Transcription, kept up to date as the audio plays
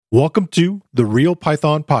Welcome to the Real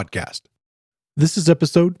Python Podcast. This is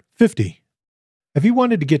episode 50. Have you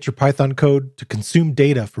wanted to get your Python code to consume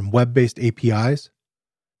data from web-based APIs?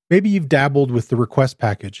 Maybe you've dabbled with the request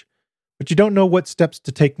package, but you don't know what steps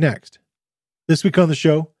to take next. This week on the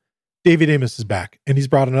show, David Amos is back, and he's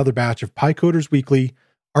brought another batch of PyCoders Weekly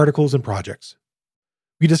articles and projects.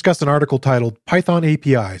 We discuss an article titled Python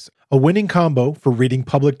APIs, a winning combo for reading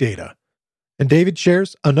public data. And David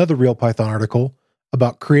shares another Real Python article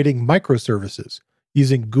about creating microservices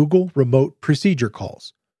using Google Remote Procedure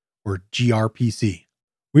Calls, or gRPC.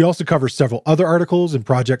 We also cover several other articles and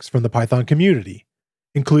projects from the Python community,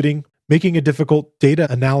 including making a difficult data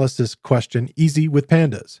analysis question easy with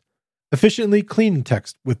pandas, efficiently cleaning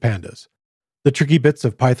text with pandas, the tricky bits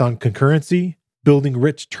of Python concurrency, building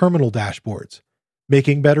rich terminal dashboards,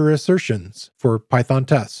 making better assertions for Python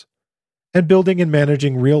tests, and building and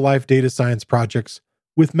managing real-life data science projects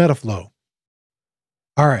with Metaflow.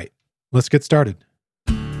 All right, let's get started.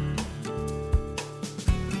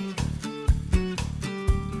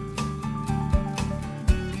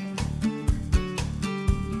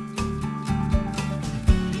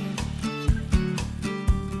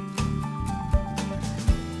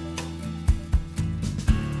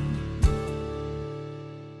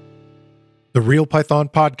 The Real Python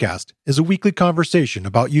Podcast is a weekly conversation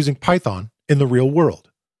about using Python in the real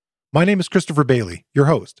world. My name is Christopher Bailey, your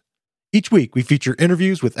host. Each week, we feature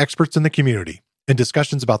interviews with experts in the community and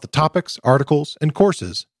discussions about the topics, articles, and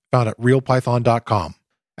courses found at realpython.com.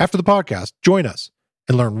 After the podcast, join us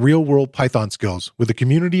and learn real-world Python skills with a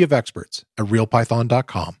community of experts at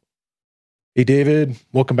realpython.com. Hey, David,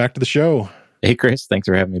 welcome back to the show. Hey, Chris, thanks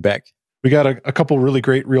for having me back. We got a couple really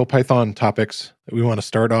great Real Python topics that we want to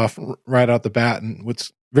start off right out the bat. And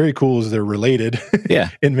what's very cool is they're related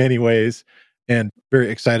in many ways, and very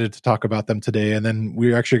excited to talk about them today. And then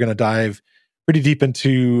we're actually going to dive pretty deep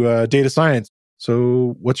into data science.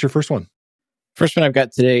 So what's your first one? First one I've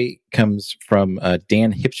got today comes from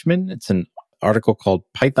Dan Hipschman. It's an article called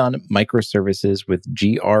Python Microservices with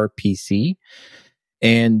gRPC.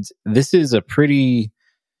 And this is a pretty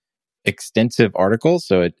extensive article.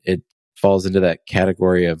 So it falls into that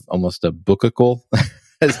category of almost a bookicle,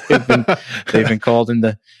 as they've been called in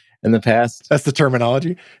the past. That's the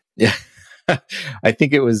terminology. Yeah, I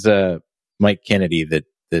think it was Mike Kennedy that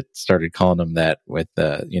started calling them that with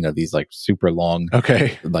these like super long,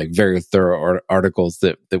 like very thorough articles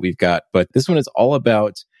that we've got. But this one is all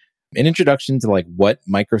about an introduction to like what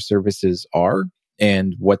microservices are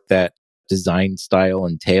and what that design style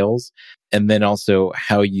entails, and then also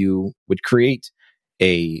how you would create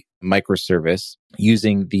a microservice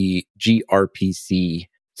using the gRPC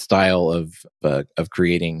style of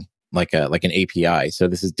creating like an API. So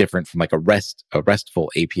this is different from like a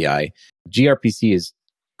RESTful API. gRPC is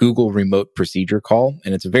Google Remote Procedure Call,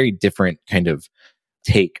 and it's a very different kind of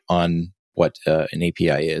take on what an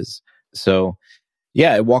API is. So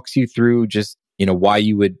yeah, it walks you through just why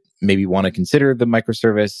you would maybe want to consider the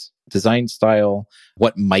microservice design style,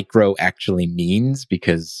 what micro actually means,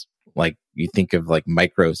 because like you think of like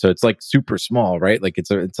micro, so it's like super small, right? Like it's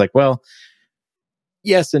like, well,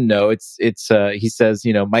 yes and no. It's he says,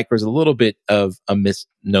 micro is a little bit of a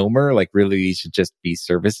misnomer. Like really, these should just be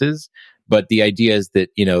services. But the idea is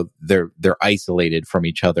that they're isolated from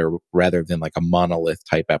each other rather than like a monolith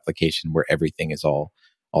type application where everything is all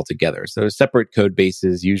together. So separate code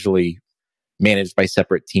bases, usually managed by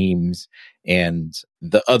separate teams, and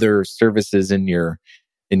the other services in your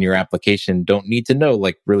application don't need to know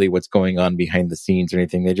like really what's going on behind the scenes or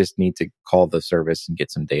anything. They just need to call the service and get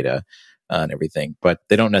some data and everything. But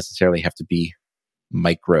they don't necessarily have to be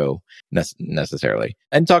micro necessarily.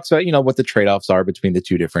 And talks about, what the trade-offs are between the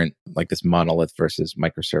two different, like this monolith versus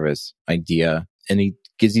microservice idea. And he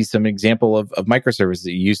gives you some example of microservices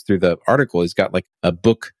that you use through the article. He's got like a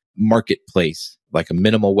book marketplace, like a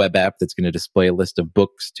minimal web app that's going to display a list of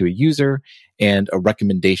books to a user, and a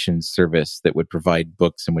recommendation service that would provide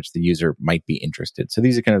books in which the user might be interested. So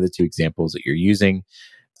these are kind of the two examples that you're using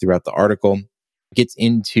throughout the article. Gets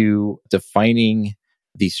into defining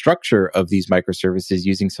the structure of these microservices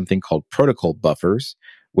using something called protocol buffers,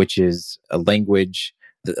 which is a language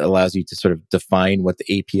that allows you to sort of define what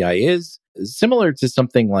the API is, similar to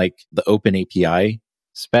something like the Open API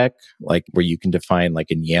spec, like where you can define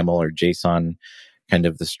like in YAML or JSON kind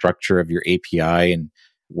of the structure of your API and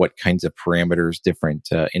what kinds of parameters different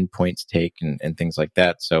endpoints take and things like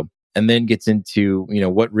that. So, and then gets into,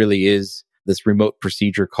 what really is this remote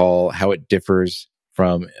procedure call, how it differs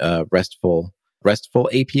from RESTful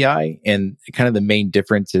API. And kind of the main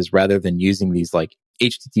difference is rather than using these like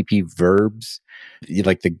HTTP verbs,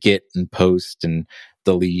 like the get and post and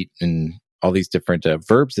delete and all these different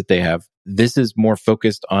verbs that they have. This is more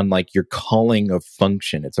focused on like your calling of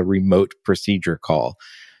function. It's a remote procedure call.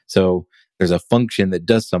 So there's a function that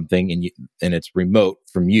does something and it's remote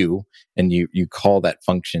from you, and you call that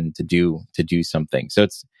function to do something. So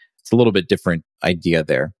it's a little bit different idea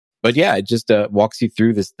there. But yeah, it just walks you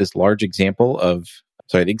through this large example of,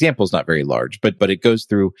 sorry, the example is not very large, but it goes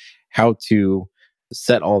through how to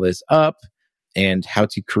set all this up and how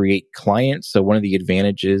to create clients. So one of the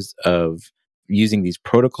advantages of using these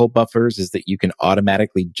protocol buffers is that you can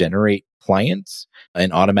automatically generate clients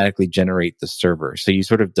and automatically generate the server. So you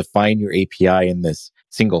sort of define your API in this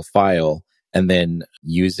single file, and then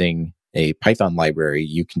using a Python library,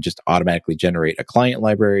 you can just automatically generate a client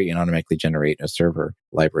library and automatically generate a server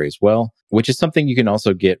library as well, which is something you can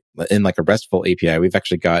also get in like a RESTful API. We've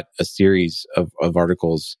actually got a series of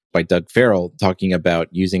articles by Doug Farrell talking about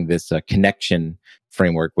using this connection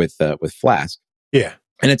framework with Flask. Yeah.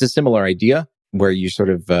 And it's a similar idea where you're sort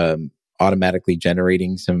of automatically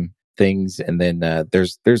generating some things. And then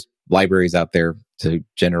there's libraries out there to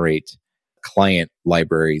generate client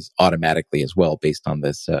libraries automatically as well based on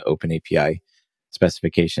this open API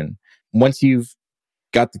specification. Once you've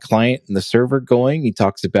got the client and the server going, he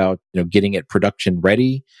talks about getting it production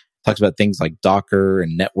ready. Talks about things like Docker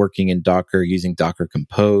and networking in Docker, using Docker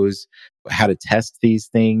Compose, how to test these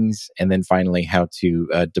things, and then finally how to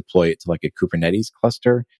deploy it to like a Kubernetes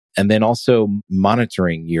cluster. And then also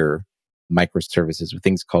monitoring your microservices with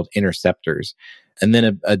things called interceptors. And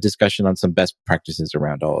then a discussion on some best practices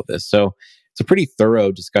around all of this. So it's a pretty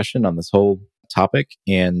thorough discussion on this whole topic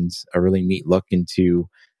and a really neat look into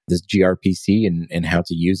this gRPC and how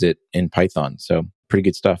to use it in Python. So pretty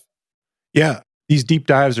good stuff. Yeah. These deep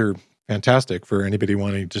dives are fantastic for anybody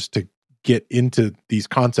wanting just to get into these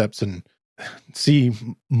concepts and see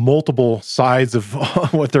multiple sides of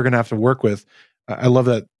what they're going to have to work with. I love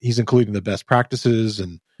that he's including the best practices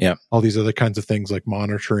and all these other kinds of things like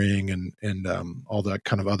monitoring and all that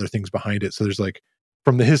kind of other things behind it. So there's like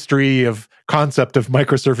from the history of concept of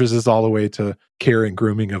microservices all the way to care and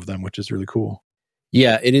grooming of them, which is really cool.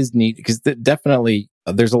 Yeah, it is neat because definitely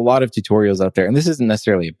there's a lot of tutorials out there, and this isn't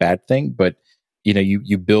necessarily a bad thing, but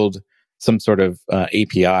you build some sort of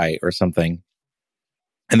API or something,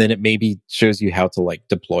 and then it maybe shows you how to like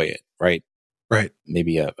deploy it, right? Right.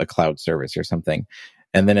 Maybe a cloud service or something.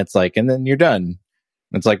 And then it's like, and then you're done.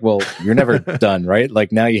 It's like, well, you're never done, right?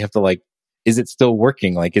 Like now you have to like, is it still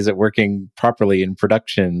working? Like, is it working properly in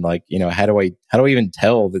production? Like, how do I even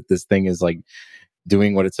tell that this thing is like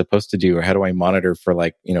doing what it's supposed to do? Or how do I monitor for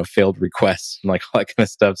like, failed requests and like all that kind of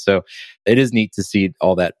stuff? So it is neat to see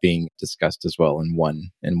all that being discussed as well in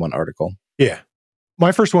one article. Yeah.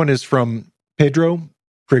 My first one is from Pedro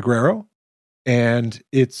Peregrero, and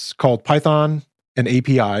it's called Python and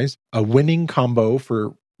APIs, a winning combo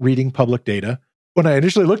for reading public data. When I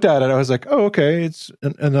initially looked at it, I was like, oh, okay, it's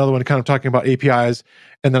another one kind of talking about APIs.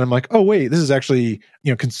 And then I'm like, oh, wait, this is actually,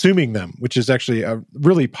 consuming them, which is actually a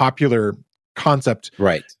really popular concept,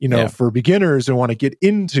 right? For beginners who want to get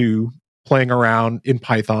into playing around in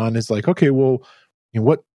Python. Is like, okay, well,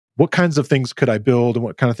 what kinds of things could I build and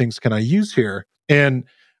what kind of things can I use here? And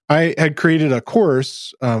I had created a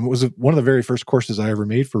course. It was one of the very first courses I ever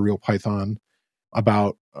made for Real Python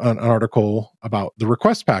about an article about the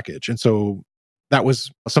request package. And so that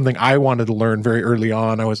was something I wanted to learn very early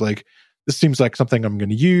on. I was like, this seems like something I'm going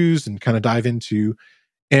to use and kind of dive into.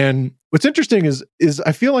 And what's interesting is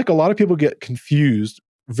I feel like a lot of people get confused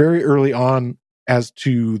very early on as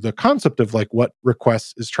to the concept of like what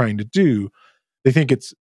requests is trying to do. They think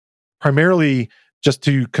it's primarily just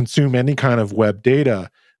to consume any kind of web data.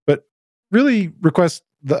 But really, request,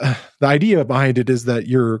 the idea behind it is that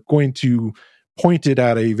you're going to point it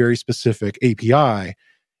at a very specific API.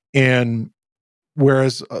 And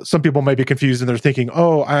whereas some people might be confused and they're thinking,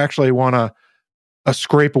 oh, I actually want to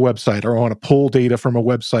scrape a website, or I want to pull data from a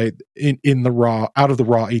website in the raw, out of the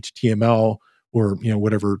raw HTML, or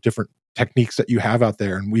whatever different techniques that you have out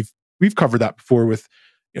there. And we've covered that before with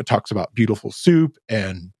talks about Beautiful Soup,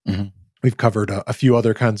 and we've covered a few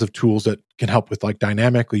other kinds of tools that can help with like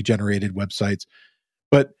dynamically generated websites.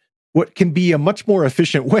 But what can be a much more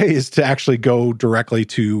efficient way is to actually go directly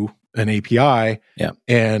to an API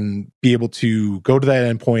and be able to go to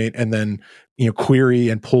that endpoint and then query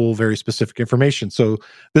and pull very specific information. So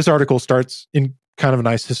this article starts in kind of a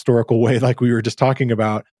nice historical way, like we were just talking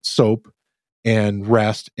about SOAP and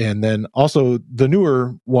REST, and then also the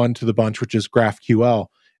newer one to the bunch, which is GraphQL.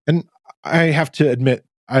 And I have to admit,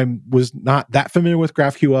 I was not that familiar with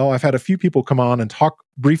GraphQL. I've had a few people come on and talk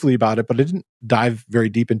briefly about it, but I didn't dive very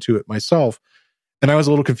deep into it myself. And I was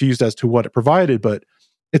a little confused as to what it provided, but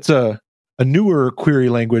it's a newer query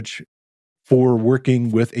language for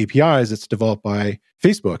working with APIs. It's developed by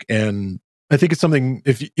Facebook. And I think it's something,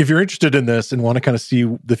 if you're interested in this and want to kind of see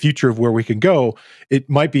the future of where we can go, it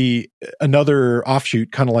might be another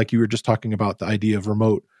offshoot, kind of like you were just talking about the idea of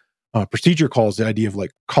remote procedure calls, the idea of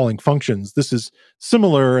like calling functions. This is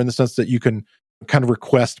similar in the sense that you can kind of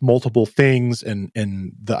request multiple things, and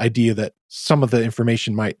the idea that some of the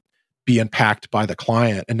information might be unpacked by the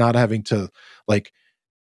client and not having to like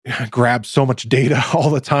grab so much data all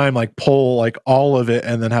the time, like pull like all of it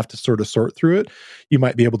and then have to sort of sort through it. You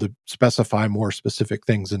might be able to specify more specific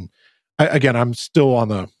things. And again, I'm still on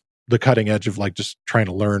the cutting edge of like just trying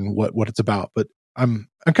to learn what it's about, but I'm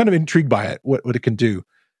kind of intrigued by it, what it can do.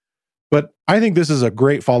 But I think this is a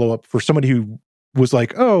great follow-up for somebody who was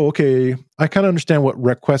like, oh, okay, I kind of understand what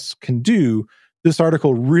requests can do. This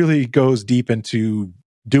article really goes deep into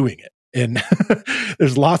doing it. And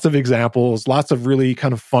there's lots of examples, lots of really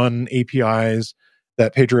kind of fun APIs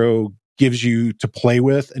that Pedro gives you to play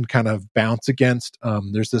with and kind of bounce against.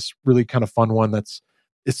 There's this really kind of fun one it's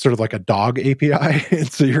sort of like a dog API.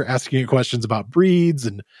 And so you're asking it questions about breeds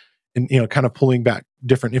and kind of pulling back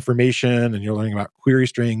different information, and you're learning about query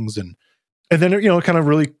strings. And then, it kind of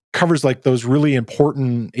really covers like those really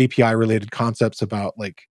important API related concepts about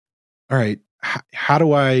like, all right, how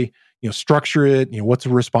do I, structure it? What's a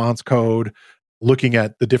response code? Looking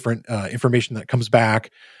at the different information that comes back.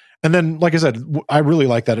 And then, like I said, I really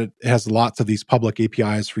like that it has lots of these public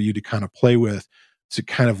APIs for you to kind of play with, to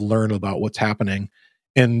kind of learn about what's happening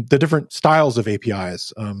and the different styles of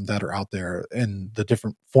APIs that are out there and the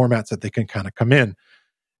different formats that they can kind of come in.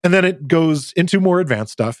 And then it goes into more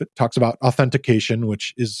advanced stuff. It talks about authentication,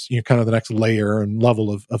 which is kind of the next layer and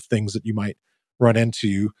level of things that you might run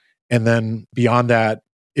into. And then beyond that,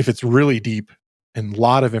 if it's really deep and a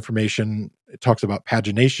lot of information, it talks about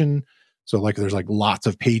pagination. So like there's like lots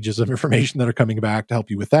of pages of information that are coming back to help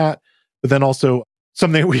you with that. But then also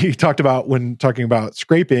something we talked about when talking about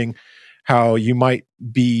scraping, how you might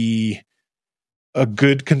be a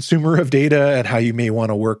good consumer of data and how you may want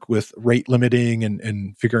to work with rate limiting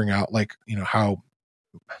and figuring out like, how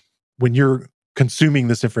when you're consuming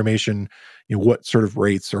this information, what sort of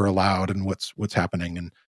rates are allowed and what's happening.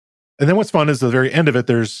 And then what's fun is the very end of it,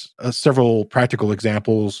 there's several practical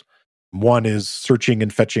examples. One is searching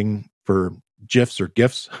and fetching for GIFs or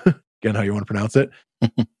GIFs, again, how you want to pronounce it.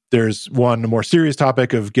 There's one, a more serious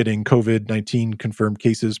topic of getting COVID-19 confirmed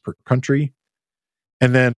cases per country.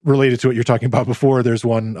 And then related to what you're talking about before, there's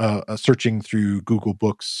one searching through Google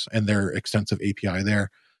Books and their extensive API there.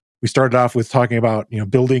 We started off with talking about,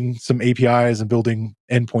 building some APIs and building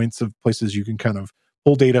endpoints of places you can kind of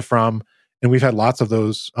pull data from. And we've had lots of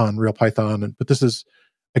those on Real Python. But this is,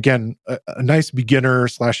 again, a nice beginner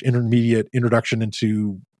 / intermediate introduction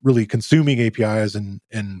into really consuming APIs. And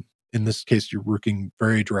in this case, you're working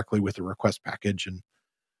very directly with a request package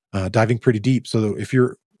and diving pretty deep. So if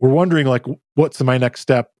we're wondering like, what's my next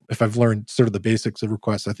step? If I've learned sort of the basics of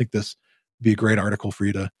requests, I think this would be a great article for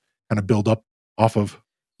you to kind of build up off of.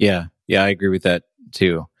 Yeah, I agree with that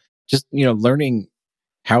too. Just, learning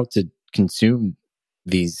how to consume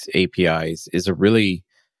these APIs is a really,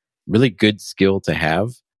 really good skill to have,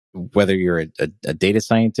 whether you're a data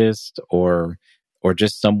scientist or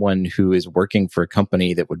just someone who is working for a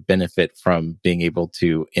company that would benefit from being able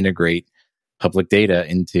to integrate public data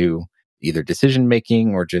into either decision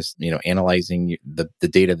making or just analyzing the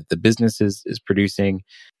data that the business is producing.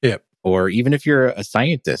 Yeah. Or even if you're a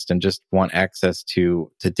scientist and just want access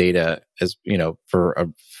to data as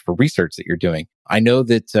for research that you're doing. I know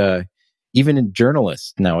that even in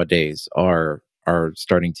journalists nowadays are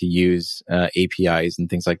starting to use APIs and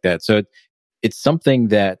things like that. So it's something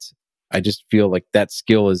that I just feel like that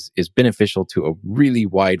skill is beneficial to a really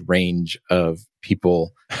wide range of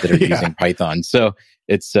people that are using Python. So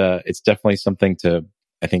it's definitely something to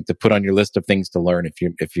put on your list of things to learn if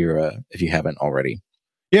you haven't already.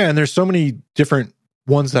 Yeah, and there's so many different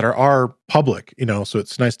ones that are public, so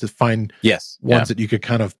it's nice to find ones that you could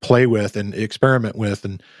kind of play with and experiment with.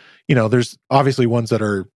 And there's obviously ones that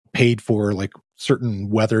are paid for, like certain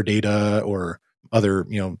weather data or other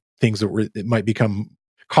things that it might become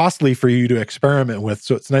costly for you to experiment with.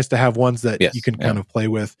 So it's nice to have ones that you can kind of play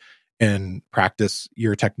with and practice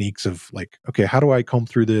your techniques of like, okay, how do I comb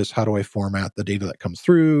through this? How do I format the data that comes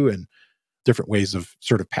through? And different ways of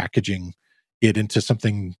sort of packaging it into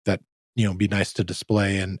something that, be nice to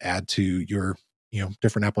display and add to your,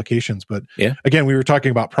 different applications. But again, we were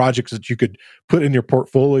talking about projects that you could put in your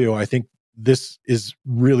portfolio. I think this is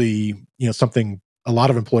really, something a lot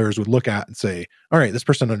of employers would look at and say, all right, this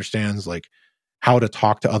person understands like how to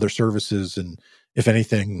talk to other services. And if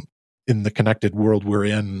anything, in the connected world we're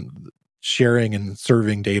in, sharing and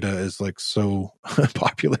serving data is like so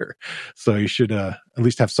popular. So you should at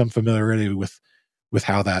least have some familiarity with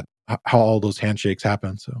how all those handshakes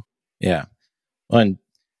happen. So yeah. Well, and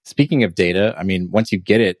speaking of data, I mean, once you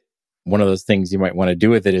get it, one of those things you might want to do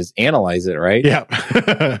with it is analyze it, right?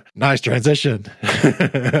 Yeah. Nice transition.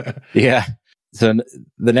 Yeah. So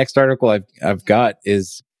the next article I've got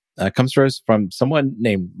is comes to us from someone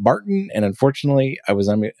named Martin, and unfortunately, I was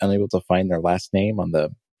unable to find their last name on the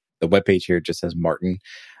webpage here. It just says Martin,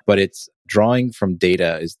 but it's Drawing from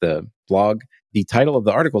Data is the blog. The title of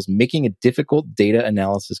the article is Making a Difficult Data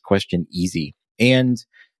Analysis Question Easy. And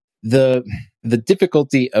the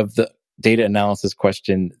difficulty of the data analysis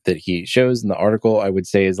question that he shows in the article, I would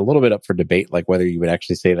say, is a little bit up for debate, like whether you would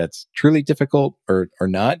actually say that's truly difficult or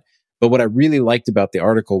not. But what I really liked about the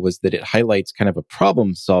article was that it highlights kind of a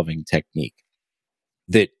problem-solving technique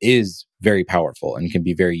that is very powerful and can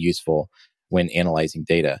be very useful when analyzing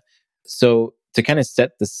data. So to kind of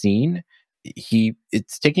set the scene,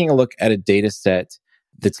 it's taking a look at a data set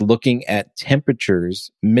that's looking at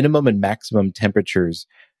temperatures, minimum and maximum temperatures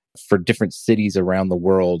for different cities around the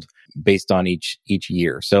world based on each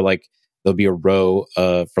year. So like there'll be a row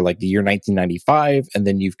for like the year 1995, and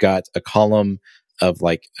then you've got a column of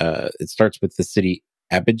like it starts with the city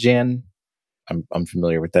Abidjan. I'm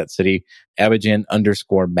familiar with that city, Abidjan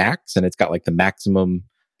 _max, and it's got like the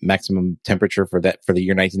maximum temperature for the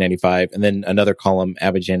year 1995, and then another column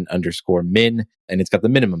Abidjan _min, and it's got the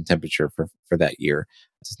minimum temperature for that year.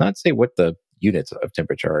 It does not say what the units of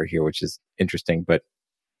temperature are here, which is interesting, but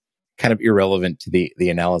kind of irrelevant to the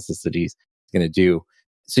analysis that he's going to do.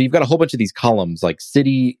 So you've got a whole bunch of these columns like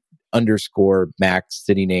city _max,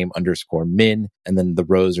 city name _min, and then the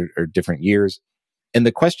rows are different years. And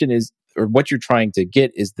the question is, or what you're trying to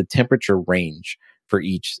get is the temperature range for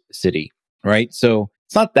each city, right? So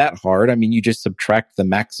it's not that hard. I mean, you just subtract the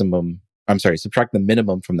minimum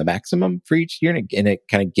from the maximum for each year, and it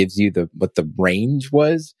kind of gives you what the range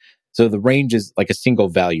was. So the range is like a single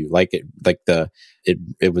value,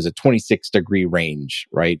 it was a 26 degree range,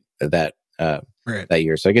 right? That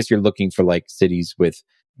year. So I guess you're looking for like cities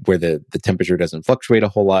where the temperature doesn't fluctuate a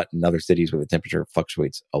whole lot, and other cities where the temperature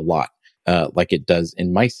fluctuates a lot, like it does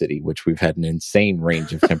in my city, which we've had an insane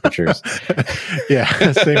range of temperatures.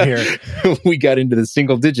 Yeah, same here. We got into the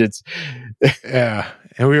single digits. Yeah.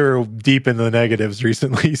 And we were deep in the negatives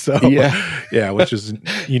recently. So, yeah, which is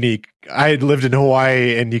unique. I had lived in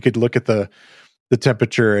Hawaii, and you could look at the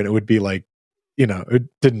temperature, and it would be like, it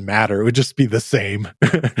didn't matter. It would just be the same.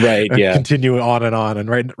 Right. Yeah. Continue on and on. And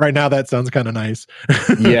right now that sounds kind of nice.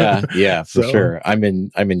 Yeah, for sure. I'm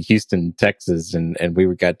in Houston, Texas, and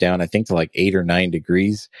we got down, I think, to like 8 or 9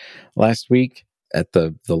 degrees last week at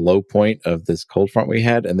the low point of this cold front we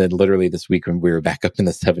had. And then literally this week when we were back up in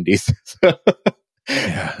the 70s.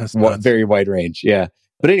 Yeah, that's very wide range. Yeah.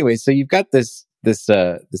 But anyway, so you've got this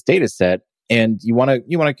data set, and you want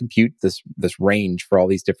to compute this range for all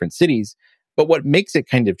these different cities. But what makes it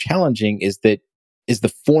kind of challenging is the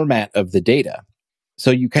format of the data.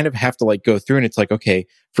 So you kind of have to like go through, and it's like, okay,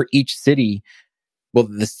 for each city, well,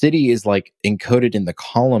 the city is like encoded in the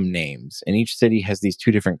column names, and each city has these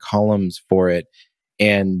 2 different columns for it.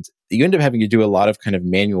 And you end up having to do a lot of kind of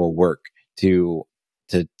manual work to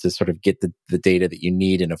sort of get the data that you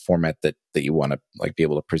need in a format that you want to like be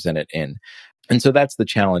able to present it in. And so that's the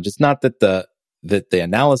challenge. It's not that the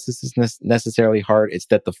analysis is necessarily hard. It's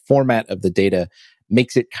that the format of the data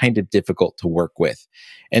makes it kind of difficult to work with.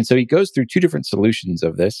 And so he goes through 2 different solutions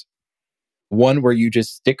of this. One where you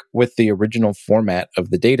just stick with the original format of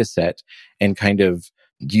the data set and kind of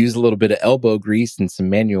use a little bit of elbow grease and some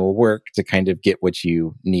manual work to kind of get what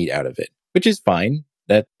you need out of it, which is fine.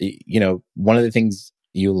 That, one of the things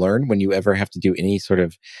you learn when you ever have to do any sort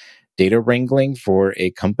of data wrangling for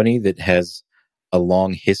a company that has a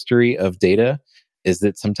long history of data is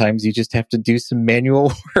that sometimes you just have to do some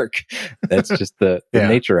manual work. That's just the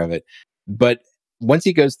nature of it. But once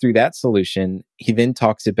he goes through that solution, he then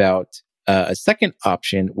talks about a second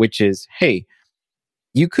option, which is, hey,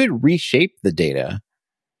 you could reshape the data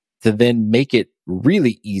to then make it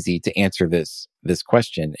really easy to answer this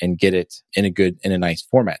question and get it in a nice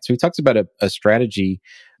format. So he talks about a strategy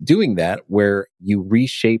doing that where you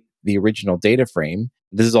reshape the original data frame.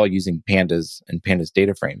 This is all using pandas and pandas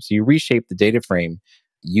data frame. So you reshape the data frame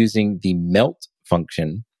using the melt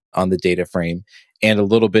function on the data frame and a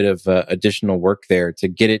little bit of additional work there to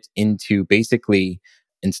get it into basically,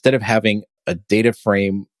 instead of having a data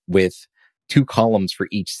frame with 2 columns for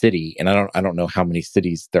each city, and I don't know how many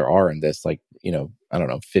cities there are in this, like, I don't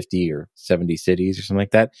know, 50 or 70 cities or something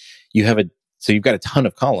like that. So you've got a ton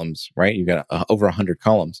of columns, right? You've got over 100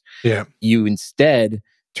 columns. Yeah. You instead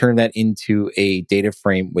turn that into a data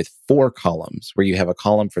frame with 4 columns, where you have a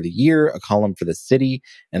column for the year, a column for the city,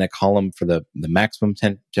 and a column for the maximum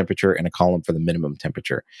temperature, and a column for the minimum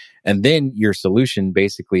temperature. And then your solution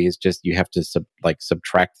basically is just you have to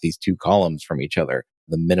subtract these 2 columns from each other,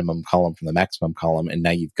 the minimum column from the maximum column, and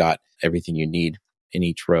now you've got everything you need in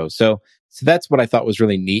each row. So that's what I thought was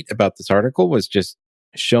really neat about this article, was just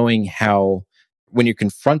showing how when you're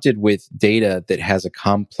confronted with data that has a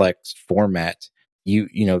complex format, you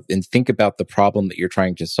know, and think about the problem that you're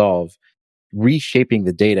trying to solve, reshaping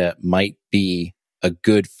the data might be a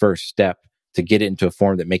good first step to get it into a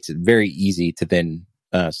form that makes it very easy to then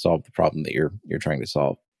solve the problem that you're trying to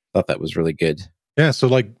solve. Thought that was really good. Yeah, so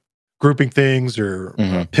like grouping things or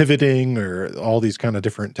pivoting or all these kind of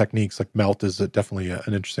different techniques, like melt is definitely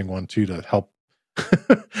an interesting one too, to help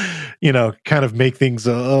you know, kind of make things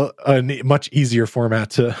a much easier format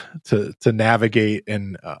to navigate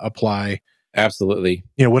and apply. Absolutely.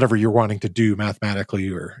 You know, whatever you're wanting to do mathematically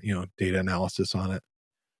or, you know, data analysis on it.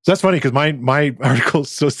 So that's funny because my article is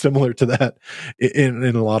so similar to that in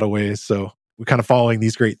a lot of ways. So we're kind of following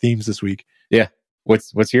these great themes this week. Yeah.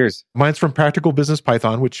 What's yours? Mine's from Practical Business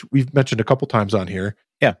Python, which we've mentioned a couple times on here.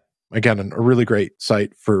 Yeah. Again, a really great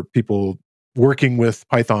site for people working with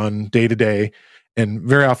Python day to day, and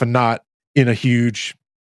very often not in a huge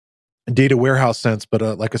data warehouse sense, but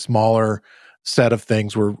like a smaller set of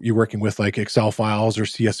things where you're working with like Excel files or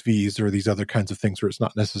CSVs or these other kinds of things where it's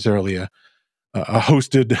not necessarily a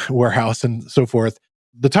hosted warehouse and so forth.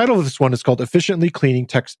 The title of this one is called Efficiently Cleaning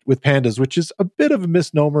Text with Pandas, which is a bit of a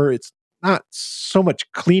misnomer. It's not so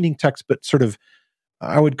much cleaning text, but sort of,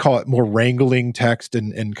 I would call it more wrangling text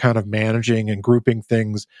and kind of managing and grouping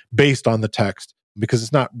things based on the text, because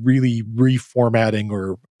it's not really reformatting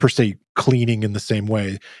or per se cleaning in the same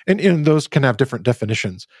way. And those can have different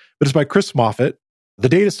definitions. But it's by Chris Moffett. The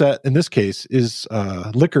data set in this case is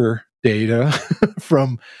liquor data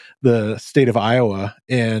from the state of Iowa.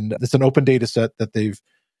 And it's an open data set that they've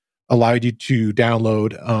allowed you to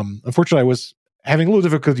download. Unfortunately, I was having a little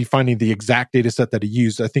difficulty finding the exact data set that he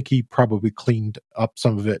used. I think he probably cleaned up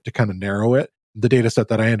some of it to kind of narrow it. The data set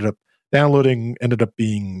that I ended up downloading ended up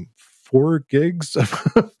being 4 gigs of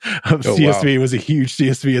CSV. Wow. It was a huge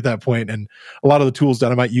CSV at that point. And a lot of the tools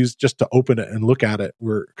that I might use just to open it and look at it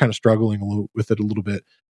were kind of struggling with it a little bit.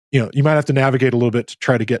 You know, you might have to navigate a little bit to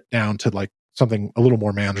try to get down to like something a little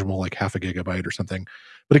more manageable, like 0.5 gigabyte or something.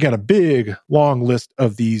 But again, a big, long list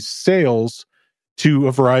of these sales to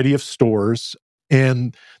a variety of stores.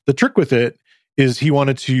 And the trick with it is he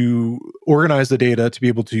wanted to organize the data to be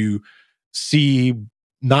able to see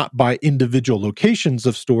not by individual locations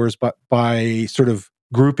of stores, but by sort of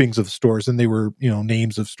groupings of stores. And they were, you know,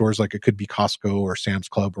 names of stores, like it could be Costco or Sam's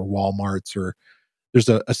Club or Walmart's, or there's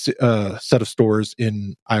a set of stores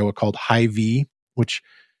in Iowa called Hy-Vee, which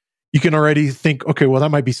you can already think, okay, well,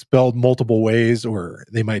 that might be spelled multiple ways, or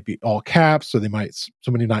they might be all caps, or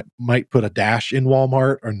somebody might put a dash in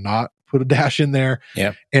Walmart or not put a dash in there.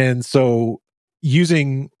 Yeah. And so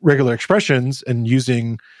using regular expressions and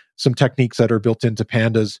using some techniques that are built into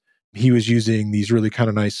pandas, he was using these really kind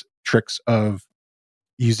of nice tricks of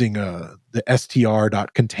using the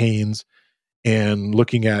str.contains and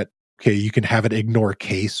looking at, okay, you can have it ignore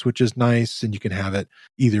case, which is nice, and you can have it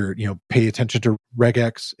either, you know, pay attention to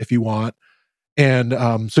regex if you want. And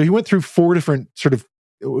so he went through 4 different sort of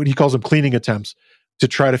what he calls them cleaning attempts to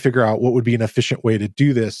try to figure out what would be an efficient way to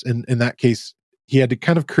do this. And in that case, he had to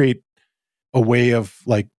kind of create a way of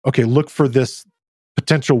like, okay, look for this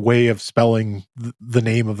potential way of spelling the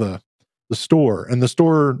name of the store. And the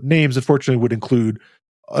store names, unfortunately, would include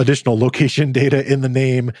additional location data in the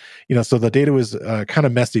name. You know, so the data was kind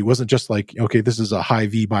of messy. It wasn't just like, okay, this is a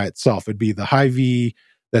Hy-Vee by itself. It'd be the Hy-Vee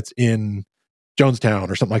that's in Jonestown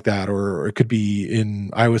or something like that, or it could be in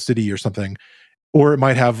Iowa City or something. Or it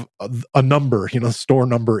might have a number, you know, store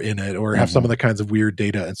number in it, or have some of the kinds of weird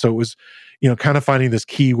data. And so it was, you know, kind of finding this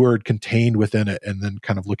keyword contained within it and then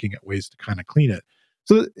kind of looking at ways to kind of clean it.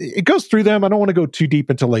 So it goes through them. I don't want to go too deep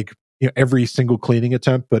into like, you know, every single cleaning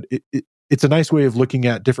attempt, but it's a nice way of looking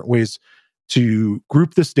at different ways to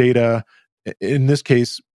group this data. In this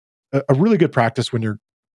case, a really good practice when you're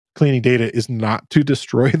cleaning data is not to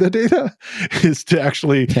destroy the data, is to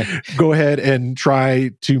actually go ahead and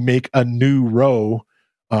try to make a new row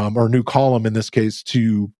or new column in this case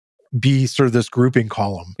to be sort of this grouping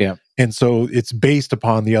column. Yeah. And so it's based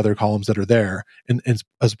upon the other columns that are there, and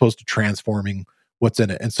as opposed to transforming what's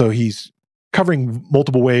in it. And so he's covering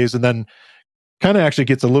multiple ways, and then kind of actually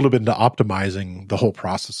gets a little bit into optimizing the whole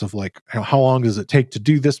process of like, how long does it take to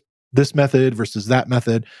do this method versus that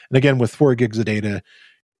method. And again, with 4 gigs of data,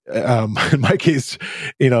 In my case,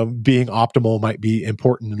 being optimal might be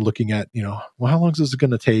important in looking at, well, how long is this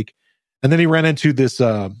going to take? And then he ran into this,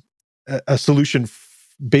 a solution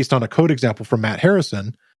based on a code example from Matt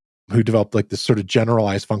Harrison, who developed like this sort of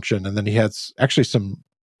generalized function. And then he had actually some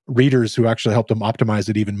readers who actually helped him optimize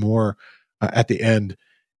it even more at the end,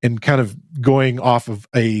 and kind of going off of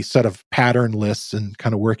a set of pattern lists and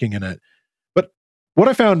kind of working in it. But what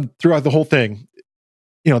I found throughout the whole thing,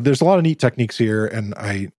 there's a lot of neat techniques here, and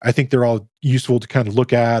I think they're all useful to kind of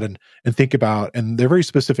look at and think about, and they're very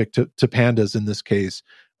specific to pandas in this case,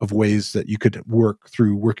 of ways that you could work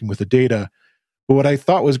through working with the data. But what I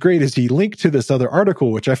thought was great is he linked to this other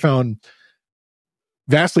article, which I found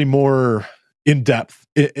vastly more in-depth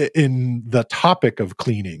in the topic of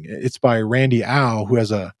cleaning. It's by Randy Au, who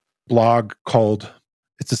has a blog called,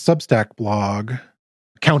 it's a Substack blog,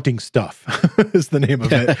 Counting Stuff is the name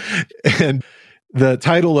of it. And the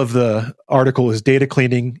title of the article is Data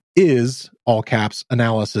Cleaning is, all caps,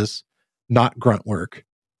 analysis, not grunt work.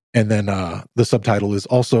 And then the subtitle is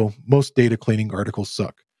also, most data cleaning articles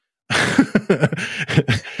suck. The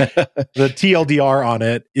TLDR on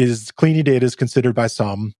it is, cleaning data is considered by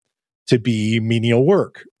some to be menial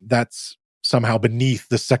work. That's somehow beneath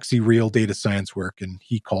the sexy real data science work, and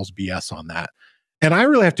he calls BS on that. And I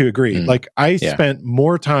really have to agree. Like, I spent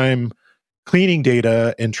more time cleaning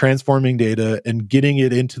data and transforming data and getting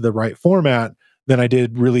it into the right format than I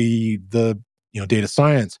did really the data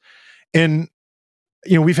science. And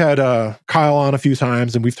we've had Kyle on a few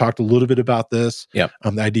times, and we've talked a little bit about this. Yep.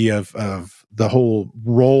 The idea of the whole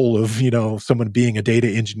role of someone being a data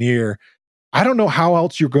engineer. I don't know how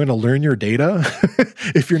else you're going to learn your data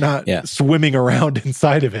if you're not swimming around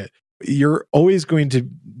inside of it. You're always going to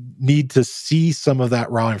need to see some of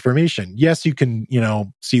that raw information. Yes, you can,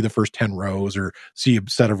 see the first 10 rows or see a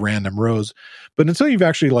set of random rows, but until you've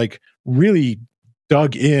actually really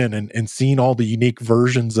dug in and seen all the unique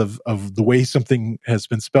versions of the way something has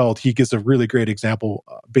been spelled, he gives a really great example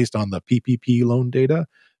based on the PPP loan data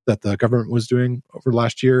that the government was doing over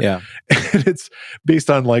last year. Yeah. And it's based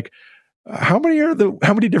on how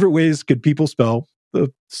many different ways could people spell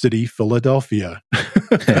the city Philadelphia?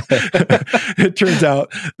 It turns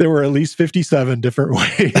out there were at least 57 different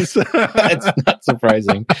ways. That's not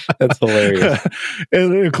surprising. That's hilarious.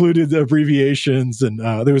 And it included abbreviations, and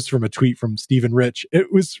there was from a tweet from Stephen Rich.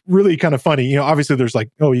 It was really kind of funny. Obviously there's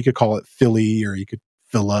you could call it Philly, or you could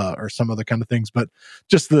Phila, or some other kind of things, but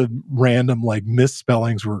just the random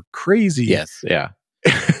misspellings were crazy. Yes. Yeah.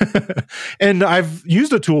 And I've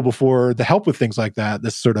used a tool before to help with things like that.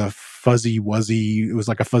 This sort of fuzzy wuzzy, it was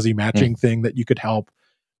like a fuzzy matching thing that you could help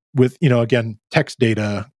with. Again, text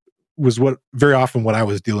data was very often what I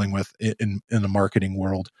was dealing with in the marketing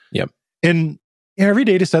world. Yep. And every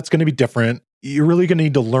data set's going to be different. You're really going to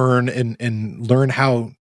need to learn and learn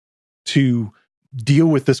how to deal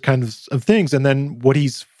with this kind of things. And then what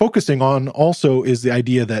he's focusing on also is the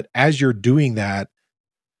idea that as you're doing that,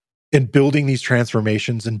 and building these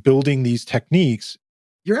transformations and building these techniques,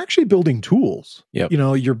 you're actually building tools. Yep.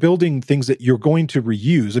 You're building things that you're going to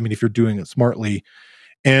reuse. I mean, if you're doing it smartly,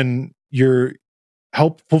 and you're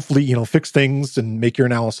hopefully, fix things and make your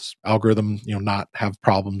analysis algorithm, not have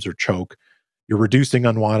problems or choke. You're reducing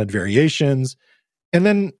unwanted variations. And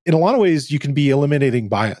then in a lot of ways, you can be eliminating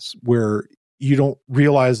bias, where you don't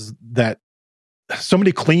realize that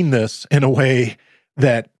somebody cleaned this in a way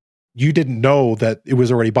that you didn't know that it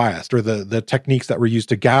was already biased, or the techniques that were used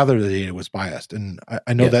to gather the data was biased. And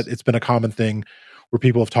I know that it's been a common thing where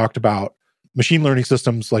people have talked about machine learning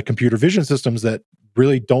systems like computer vision systems that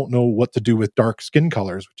really don't know what to do with dark skin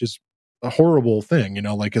colors, which is a horrible thing,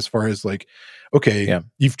 as far as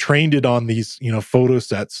you've trained it on these, photo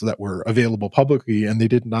sets that were available publicly, and they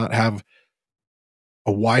did not have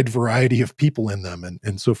a wide variety of people in them,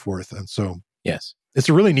 and so forth. And so, yes, it's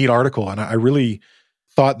a really neat article. And I really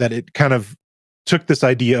thought that it kind of took this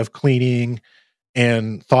idea of cleaning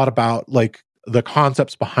and thought about the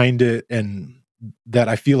concepts behind it, and that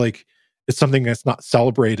I feel like it's something that's not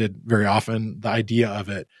celebrated very often, the idea of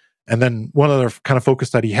it. And then one other kind of focus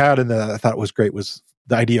that he had, and that I thought was great, was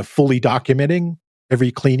the idea of fully documenting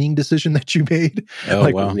every cleaning decision that you made.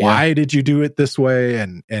 Why did you do it this way,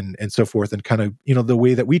 and so forth, and kind of, the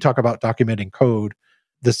way that we talk about documenting code,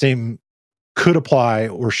 the same could apply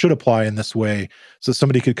or should apply in this way, so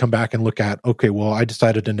somebody could come back and look at, okay, well, I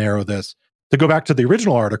decided to narrow this. To go back to the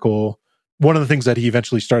original article, one of the things that he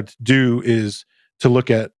eventually started to do is to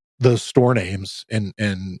look at those store names and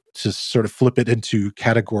to sort of flip it into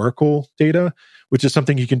categorical data, which is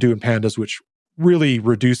something you can do in pandas, which really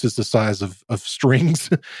reduces the size of strings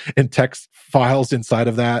and text files inside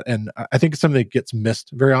of that. And I think it's something that gets missed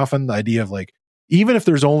very often, the idea of even if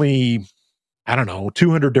there's only, I don't know,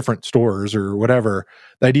 200 different stores or whatever,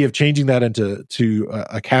 the idea of changing that into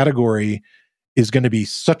a category is going to be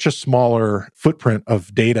such a smaller footprint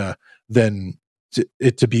of data than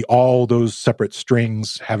it to be all those separate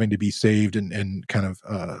strings having to be saved and kind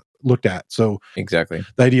of looked at. So exactly,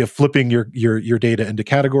 the idea of flipping your data into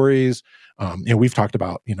categories, we've talked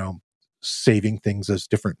about, saving things as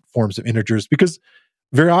different forms of integers, because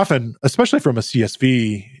very often, especially from a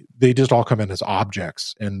CSV, they just all come in as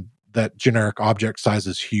objects, and that generic object size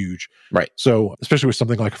is huge. Right. So especially with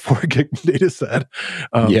something like a 4 gig data set,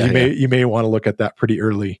 you may want to look at that pretty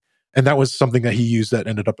early. And that was something that he used that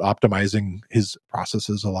ended up optimizing his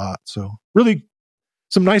processes a lot. So really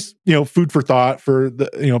some nice, food for thought for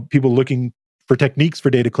the, people looking for techniques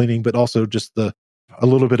for data cleaning, but also just a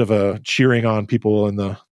little bit of a cheering on people in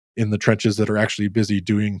the trenches that are actually busy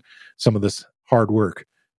doing some of this hard work.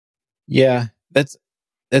 Yeah, that's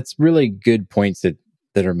really good points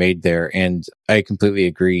that are made there. And I completely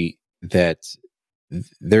agree that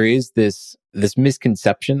there is this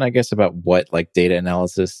misconception, I guess, about what like data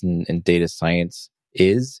analysis and data science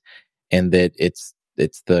is, and that it's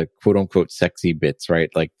the quote unquote sexy bits, right?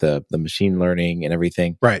 Like the machine learning and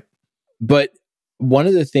everything. Right. But one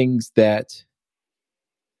of the things that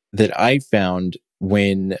I found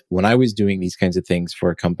when I was doing these kinds of things for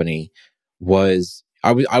a company was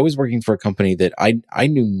I was working for a company that I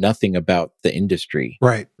knew nothing about the industry,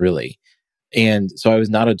 right? Really. And so I was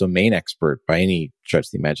not a domain expert by any stretch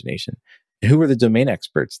of the imagination. And who were the domain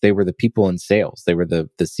experts? They were the people in sales. They were the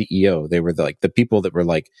CEO. They were the people that were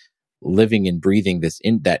like living and breathing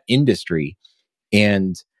that industry.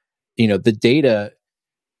 And, the data,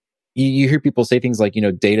 you hear people say things like,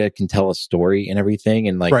 data can tell a story and everything.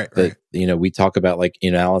 And like, right. We talk about like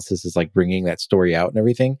analysis is like bringing that story out and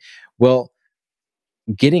everything. Well,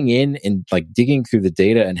 getting in and like digging through the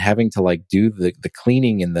data and having to like do the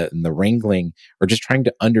cleaning and the wrangling, or just trying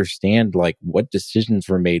to understand like what decisions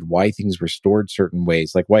were made, why things were stored certain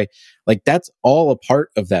ways, like why, like that's all a part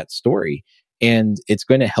of that story. And it's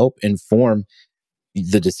going to help inform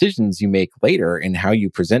the decisions you make later and how you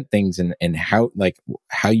present things and how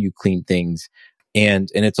you clean things. And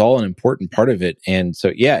it's all an important part of it. And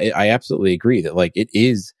so, yeah, I absolutely agree that like it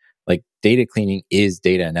is like data cleaning is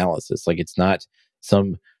data analysis. Like it's not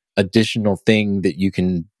some additional thing that you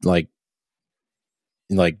can like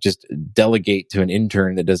just delegate to an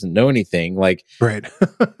intern that doesn't know anything. Like, right.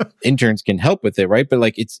 Interns can help with it, right? But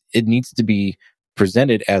like it needs to be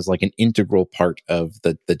presented as like an integral part of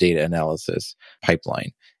the data analysis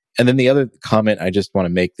pipeline. And then the other comment I just want to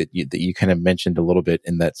make that you kind of mentioned a little bit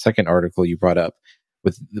in that second article you brought up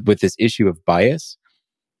with this issue of bias.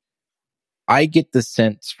 I get the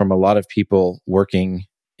sense from a lot of people working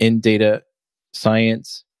in data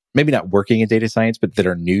science, maybe not working in data science, but that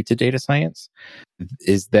are new to data science,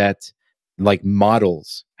 is that like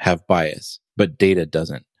models have bias, but data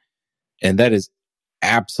doesn't. And that is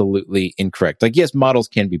absolutely incorrect. Like, yes, models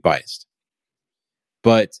can be biased,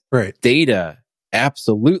 but data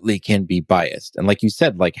absolutely can be biased. And like you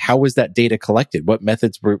said, like, how was that data collected? What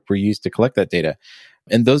methods were used to collect that data?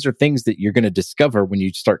 And those are things that you're going to discover when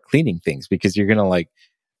you start cleaning things, because you're going to like,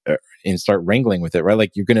 and start wrangling with it, right?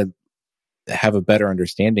 Like you're going to have a better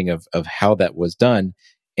understanding of how that was done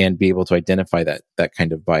and be able to identify that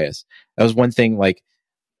kind of bias. That was one thing, like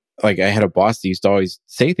I had a boss that used to always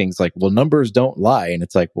say things like, well, numbers don't lie. And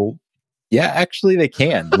it's like, well, yeah, actually they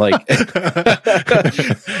can. Like,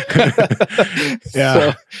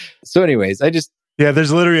 yeah. So anyways,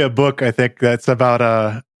 there's literally a book, I think, that's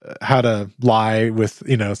about, how to lie with,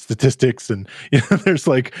 statistics, and, there's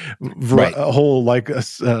like a whole, like a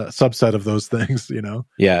subset of those things,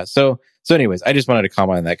 Yeah. So anyways, I just wanted to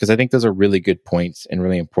comment on that because I think those are really good points and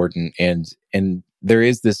really important. And there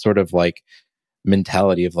is this sort of like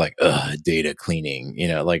mentality of like, data cleaning,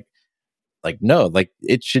 like no, like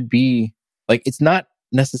it should be like, it's not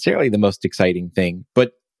necessarily the most exciting thing,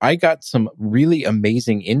 but I got some really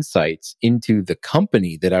amazing insights into the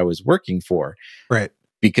company that I was working for. Right.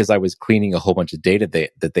 Because I was cleaning a whole bunch of data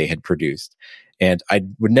that they had produced. And I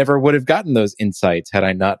would have gotten those insights had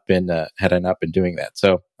I not been doing that.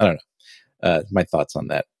 So I don't know. My thoughts on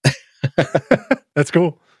that. That's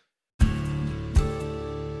cool.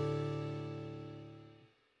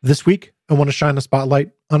 This week, I want to shine a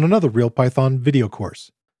spotlight on another Real Python video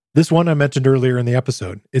course. This one I mentioned earlier in the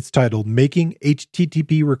episode. It's titled Making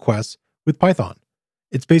HTTP Requests with Python.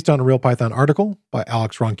 It's based on a Real Python article by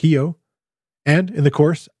Alex Ronquillo. And in the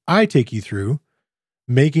course, I take you through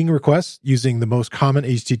making requests using the most common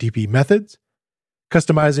HTTP methods,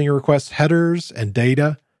 customizing your request headers and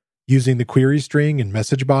data using the query string and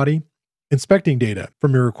message body, inspecting data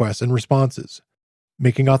from your requests and responses,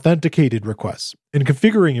 making authenticated requests, and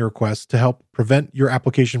configuring your requests to help prevent your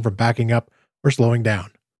application from backing up or slowing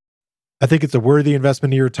down. I think it's a worthy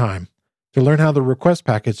investment of your time to learn how the request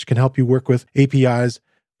package can help you work with APIs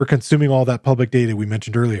for consuming all that public data we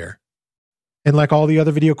mentioned earlier. And like all the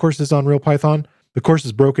other video courses on RealPython, the course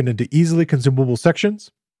is broken into easily consumable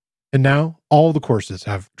sections. And now all the courses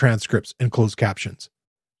have transcripts and closed captions.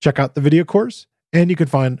 Check out the video course, and you can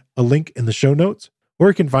find a link in the show notes, or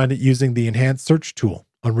you can find it using the enhanced search tool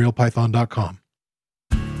on realpython.com.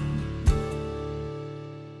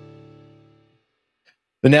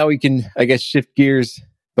 But now we can, I guess, shift gears.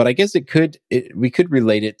 But I guess we could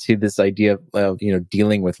relate it to this idea of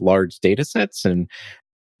dealing with large data sets. And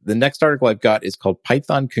the next article I've got is called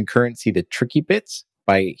Python Concurrency, the Tricky Bits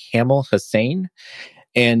by Hamel Hussain.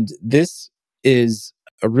 And this is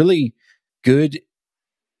a really good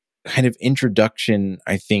kind of introduction,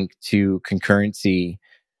 I think, to concurrency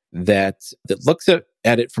that looks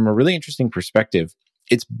at it from a really interesting perspective.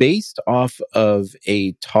 It's based off of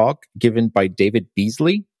a talk given by David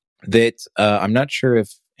Beasley that I'm not sure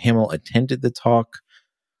if Hamel attended the talk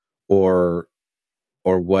or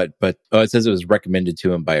what, but it says it was recommended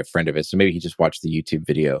to him by a friend of his. So maybe he just watched the YouTube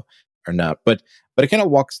video or not. But it kind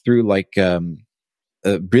of walks through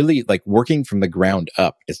really like working from the ground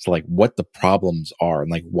up as to like what the problems are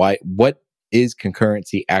and like what is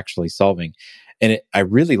concurrency actually solving. And I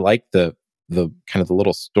really like the kind of the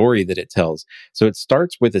little story that it tells. So it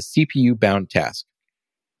starts with a CPU bound task.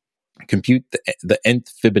 Compute the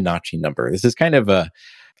nth Fibonacci number. This is kind of a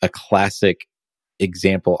classic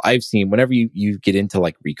example I've seen whenever you get into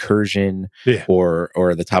like recursion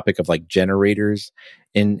or the topic of like generators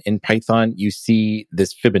in Python. You see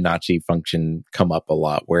this Fibonacci function come up a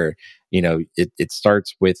lot where it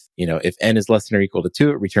starts with if n is less than or equal to 2,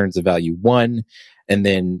 it returns the value 1, and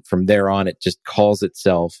then from there on it just calls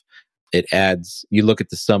itself. It adds, you look at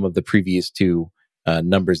the sum of the previous two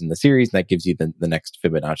numbers in the series, and that gives you the next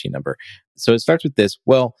Fibonacci number. So it starts with this.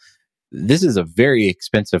 Well, this is a very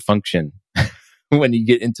expensive function when you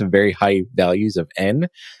get into very high values of n,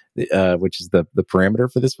 which is the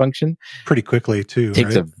parameter for this function. Pretty quickly too,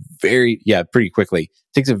 takes right? Pretty quickly.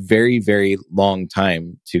 Takes a very, very long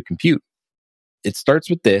time to compute. It starts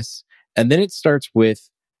with this, and then it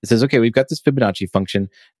says, okay, we've got this Fibonacci function.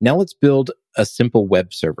 Now let's build a simple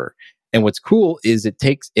web server. And what's cool is it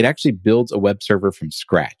actually builds a web server from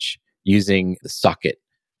scratch using the socket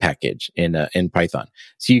package in Python.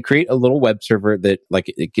 So you create a little web server that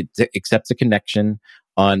like it accepts a connection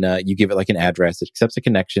on, you give it like an address, it accepts a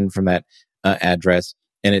connection from that address,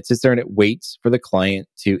 and it sits there and it waits for the client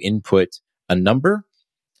to input a number,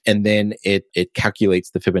 and then it calculates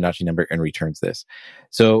the Fibonacci number and returns this.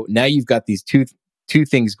 So now you've got these two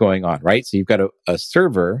things going on, right? So you've got a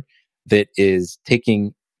server that is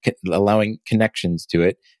allowing connections to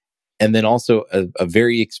it, and then also a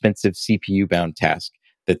very expensive CPU bound task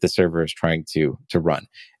that the server is trying to run.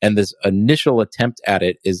 And this initial attempt at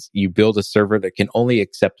it is you build a server that can only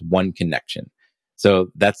accept one connection. So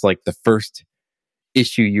that's like the first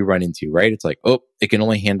issue you run into, right? It's like, it can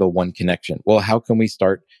only handle one connection. Well, how can we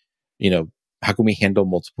handle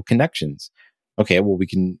multiple connections? Okay, well,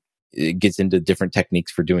 it gets into different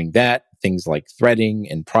techniques for doing that, things like threading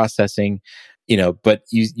and processing, but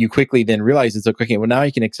you quickly then realize it's like, okay, well, now I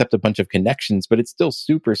can accept a bunch of connections, but it's still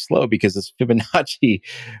super slow because this Fibonacci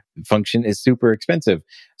function is super expensive.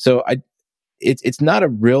 So it's not a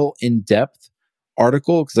real in-depth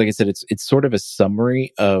article because, like I said, it's sort of a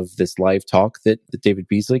summary of this live talk that David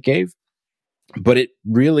Beasley gave, but it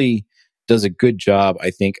really does a good job,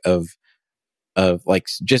 I think, of like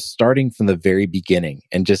just starting from the very beginning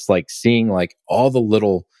and just like seeing like all the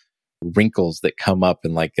little wrinkles that come up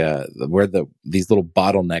and like where these little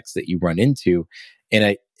bottlenecks that you run into.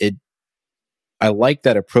 And I like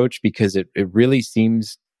that approach because it really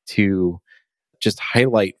seems to just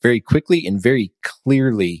highlight very quickly and very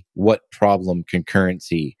clearly what problem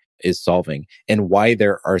concurrency is solving and why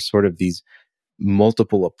there are sort of these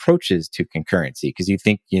multiple approaches to concurrency. Because you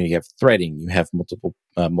think, you have threading, you have multiple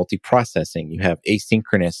multiprocessing, you have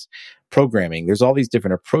asynchronous programming. There's all these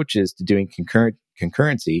different approaches to doing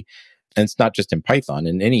concurrency, and it's not just in Python,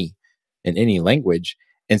 in any language.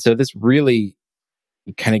 And so this really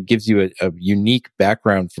kind of gives you a unique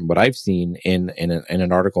background from what I've seen in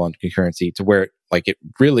an article on concurrency, to where like it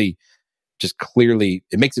really just clearly,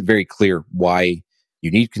 it makes it very clear why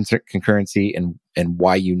you need concurrency and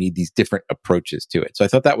why you need these different approaches to it. So I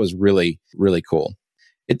thought that was really, really cool.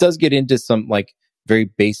 It does get into some like very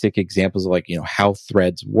basic examples of like, how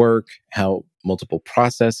threads work, how multiple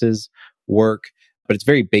processes work. but it's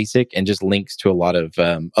very basic and just links to a lot of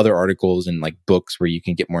other articles and like books where you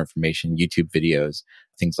can get more information, YouTube videos,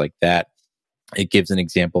 things like that. It gives an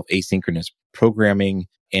example of asynchronous programming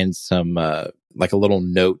and some like a little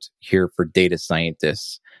note here for data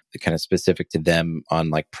scientists, kind of specific to them on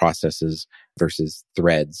like processes versus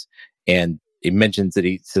threads. And it mentions that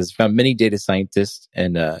he says found many data scientists,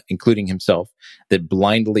 and including himself, that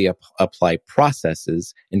blindly apply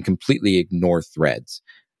processes and completely ignore threads.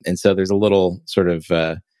 And so there's a little sort of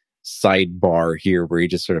sidebar here where he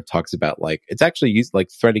just sort of talks about like it's actually used, like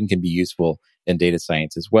threading can be useful in data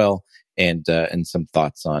science as well, and some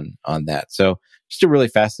thoughts on that. So just a really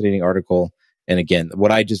fascinating article. And again,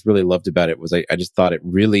 what I just really loved about it was I just thought it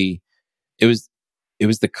was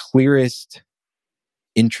the clearest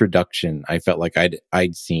introduction I felt like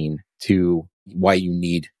I'd seen to why you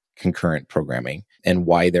need concurrent programming and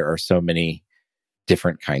why there are so many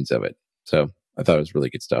different kinds of it. So I thought it was really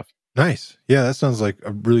good stuff. Nice. Yeah, that sounds like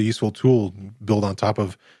a really useful tool built on top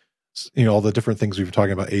of all the different things we've been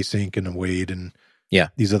talking about, async and await and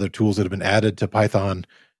these other tools that have been added to Python.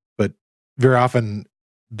 But very often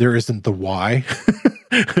there isn't the why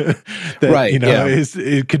that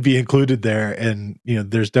it could be included there. And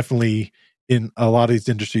there's definitely in a lot of these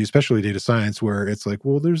industries, especially data science, where it's like,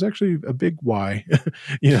 well, there's actually a big why,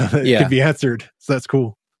 that can be answered. So that's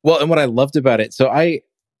cool. Well, and what I loved about it, so I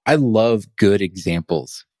love good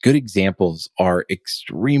examples. Good examples are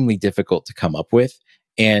extremely difficult to come up with.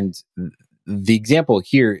 And the example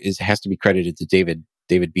here has to be credited to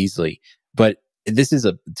David Beasley. But this is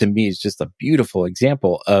to me, is just a beautiful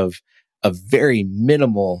example of a very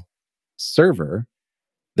minimal server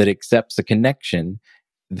that accepts a connection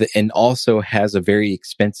and also has a very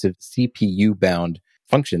expensive CPU bound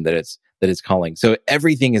function that it's calling. So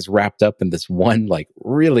everything is wrapped up in this one like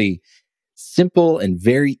really simple and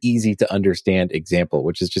very easy to understand example,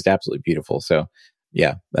 which is just absolutely beautiful. So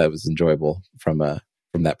yeah, that was enjoyable from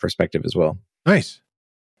that perspective as well. Nice.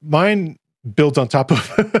 Mine builds on top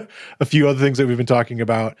of a few other things that we've been talking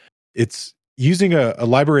about. It's using a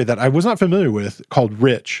library that I was not familiar with called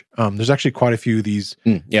Rich. There's actually quite a few of these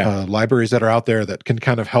libraries that are out there that can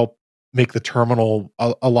kind of help make the terminal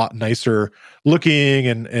a lot nicer looking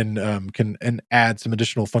and can add some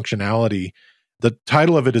additional functionality. The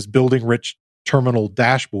title of it is Building Rich Terminal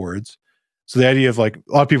Dashboards. So the idea of like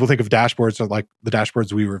a lot of people think of dashboards are like the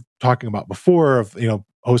dashboards we were talking about before of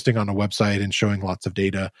hosting on a website and showing lots of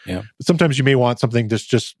data. Yeah. But sometimes you may want something that's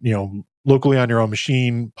just locally on your own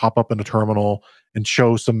machine, pop up in a terminal and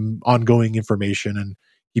show some ongoing information and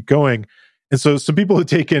keep going. And so some people have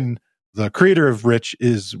taken, the creator of Rich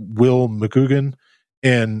is Will McGugan,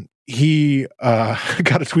 and he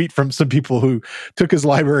got a tweet from some people who took his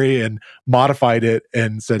library and modified it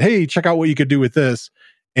and said, hey, check out what you could do with this,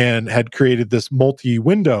 and had created this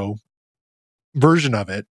multi-window version of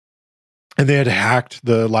it. And they had hacked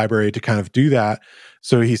the library to kind of do that.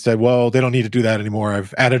 So he said, well, they don't need to do that anymore.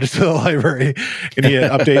 I've added it to the library. And he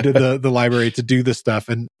had updated the library to do this stuff.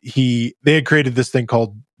 And they had created this thing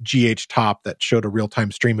called GH-Top that showed a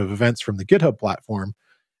real-time stream of events from the GitHub platform.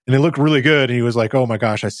 And it looked really good. And he was like, oh my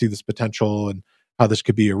gosh, I see this potential and how this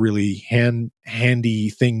could be a really handy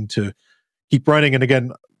thing to keep running. And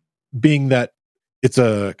again, being that it's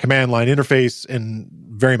a command line interface and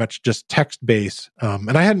very much just text based.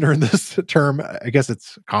 And I hadn't heard this term. I guess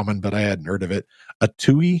it's common, but I hadn't heard of it. A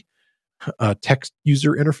TUI, text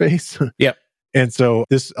user interface. Yep. And so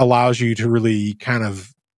this allows you to really kind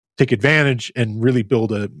of take advantage and really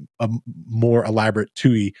build a more elaborate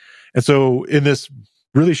TUI. And so in this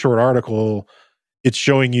really short article, it's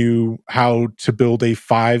showing you how to build a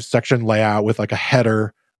 5-section layout with like a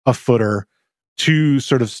header, a footer, 2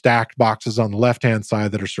 sort of stacked boxes on the left-hand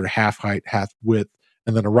side that are sort of half height, half width,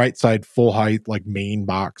 and then a right side full height, like main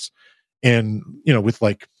box. And, with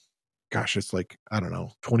like, gosh, it's like, I don't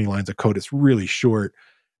know, 20 lines of code. It's really short.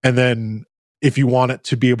 And then if you want it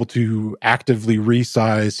to be able to actively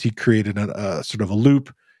resize, he created a sort of a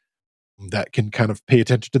loop that can kind of pay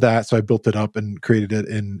attention to that. So I built it up and created it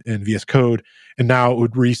in VS Code. And now it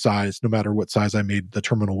would resize no matter what size I made the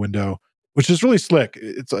terminal window, which is really slick.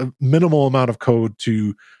 It's a minimal amount of code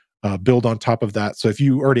to build on top of that. So if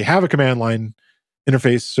you already have a command line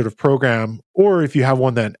interface sort of program, or if you have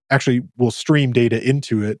one that actually will stream data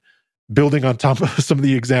into it, building on top of some of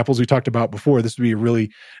the examples we talked about before, this would be a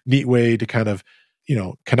really neat way to kind of,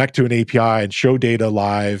 connect to an API and show data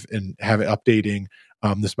live and have it updating.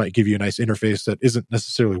 This might give you a nice interface that isn't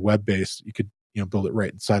necessarily web-based. You could, build it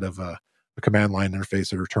right inside of a command line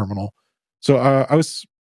interface or a terminal. So I was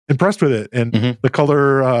impressed with it, and the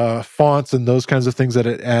color fonts and those kinds of things that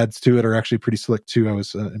it adds to it are actually pretty slick too. I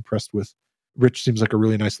was impressed with. Rich seems like a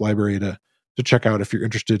really nice library to to check out if you're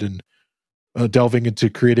interested in delving into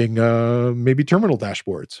creating maybe terminal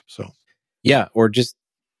dashboards. So yeah, or just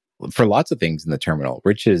for lots of things in the terminal.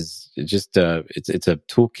 Rich is just it's a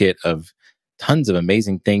toolkit of tons of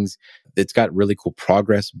amazing things. It's got really cool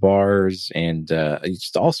progress bars and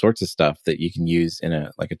just all sorts of stuff that you can use in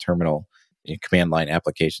a terminal command line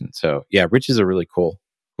application. So yeah, Rich is a really cool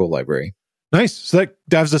library. Nice. So that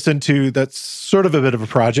dives us into, that's sort of a bit of a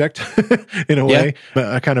project in a way,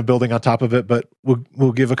 kind of building on top of it, but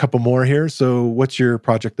we'll give a couple more here. So what's your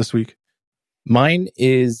project this week? Mine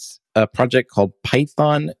is a project called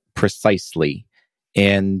Python Precisely.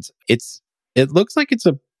 And it looks like it's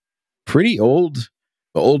a pretty old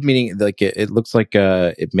meaning like it looks like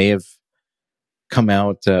it may have come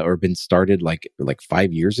out or been started like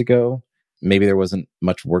 5 years ago. Maybe there wasn't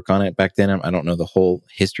much work on it back then. I don't know the whole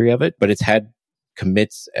history of it, but it's had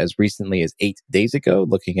commits as recently as 8 days ago,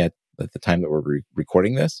 looking at the time that we're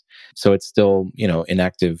recording this. So it's still, in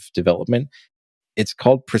active development. It's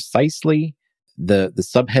called Precisely. The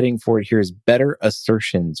subheading for it here is Better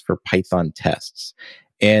Assertions for Python Tests.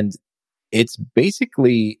 And it's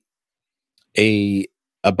basically a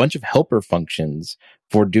bunch of helper functions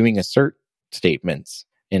for doing assert statements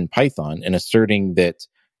in Python and asserting that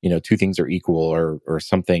two things are equal or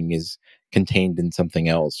something is contained in something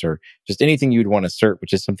else, or just anything you'd want to assert,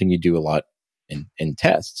 which is something you do a lot in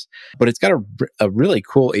tests. But it's got a really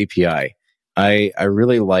cool API. I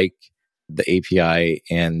really like the API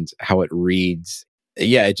and how it reads.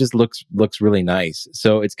 Yeah, it just looks really nice.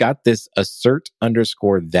 So it's got this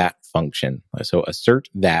assert_that function. So assert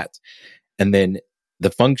that, and then the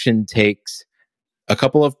function takes a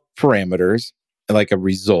couple of parameters, like a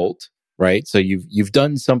result, right? So you've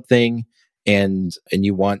done something and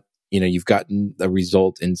you want, you've gotten a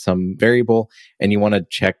result in some variable and you want to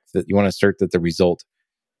check that, you want to assert that the result,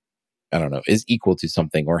 I don't know, is equal to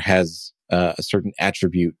something or has a certain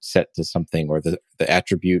attribute set to something, or the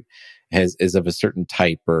attribute is of a certain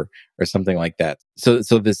type or something like that. So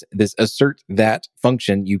this assert that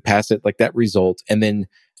function, you pass it like that result, and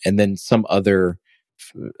then some other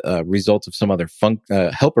result of some other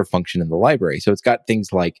helper function in the library. So it's got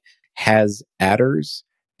things like has attrs,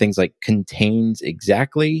 things like contains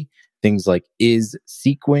exactly, things like is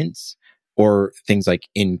sequence, or things like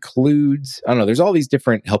includes. I don't know. There's all these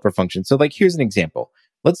different helper functions. So like, here's an example.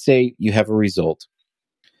 Let's say you have a result,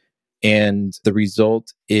 and the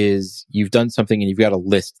result is you've done something and you've got a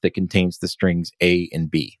list that contains the strings A and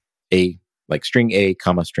B. A, like string A,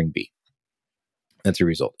 comma, string B. That's your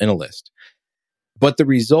result in a list. But the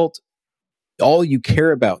result, all you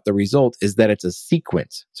care about the result is that it's a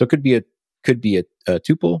sequence. So it could be a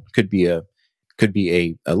tuple, could be a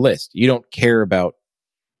list. You don't care about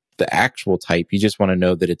the actual type. You just want to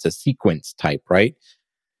know that it's a sequence type, right?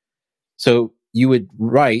 So you would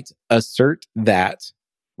write assert that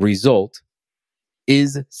result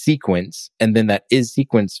is sequence, and then that is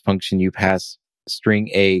sequence function you pass string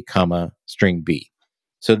A, comma, string B.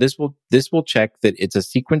 So this will check that it's a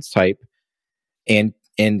sequence type and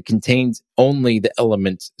contains only the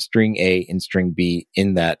elements string A and string B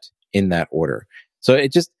in that order. So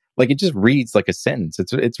it just reads like a sentence.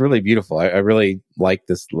 It's really beautiful. I really like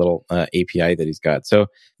this little API that he's got. So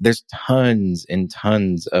there's tons and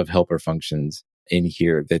tons of helper functions in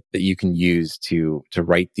here that you can use to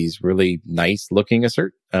write these really nice looking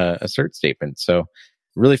assert statements. So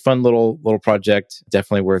really fun little project.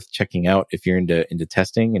 Definitely worth checking out if you're into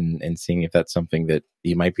testing and seeing if that's something that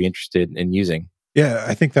you might be interested in using. Yeah,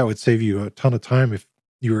 I think that would save you a ton of time if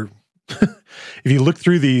you were if you look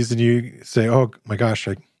through these and you say, oh my gosh,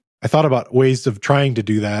 I thought about ways of trying to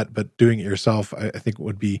do that, but doing it yourself, I think it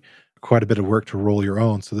would be quite a bit of work to roll your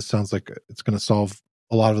own. So this sounds like it's going to solve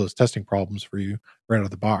a lot of those testing problems for you right out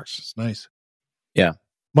of the box. It's nice. Yeah.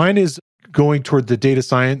 Mine is going toward the data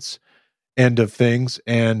science end of things,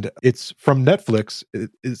 and it's from Netflix.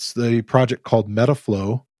 It's the project called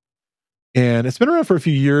Metaflow, and it's been around for a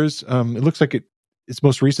few years. It looks like its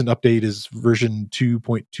most recent update is version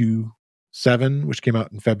 2.27, which came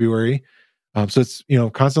out in February. So it's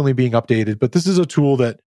constantly being updated. But this is a tool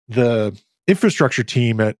that the infrastructure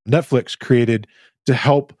team at Netflix created to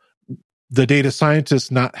help the data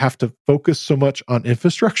scientists not have to focus so much on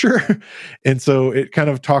infrastructure. And so it kind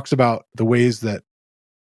of talks about the ways that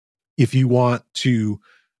if you want to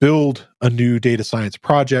build a new data science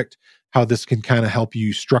project, how this can kind of help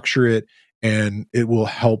you structure it, and it will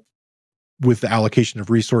help with the allocation of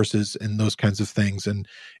resources and those kinds of things. And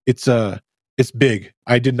it's big.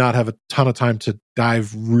 I did not have a ton of time to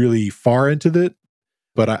dive really far into it,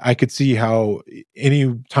 but I could see how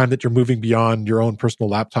any time that you're moving beyond your own personal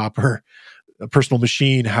laptop or a personal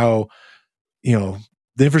machine, how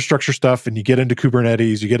the infrastructure stuff and you get into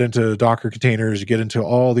Kubernetes, you get into Docker containers, you get into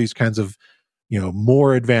all these kinds of,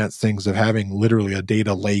 more advanced things of having literally a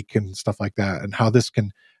data lake and stuff like that, and how this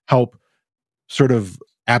can help sort of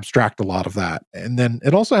abstract a lot of that. And then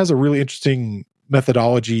it also has a really interesting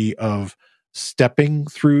methodology of stepping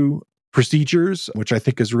through procedures, which I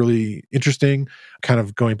think is really interesting, kind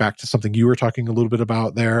of going back to something you were talking a little bit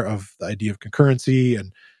about there of the idea of concurrency,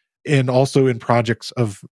 and also in projects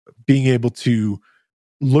of being able to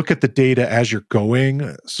look at the data as you're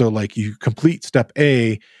going. So like you complete step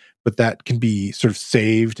A, but that can be sort of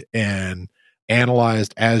saved and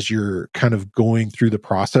analyzed as you're kind of going through the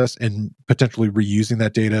process and potentially reusing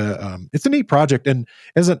that data. It's a neat project and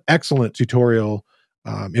as an excellent tutorial.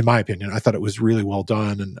 In my opinion, I thought it was really well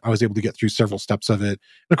done, and I was able to get through several steps of it.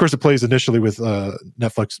 And of course, it plays initially with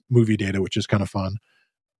Netflix movie data, which is kind of fun.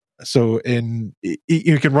 So,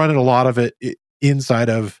 you can run a lot of it inside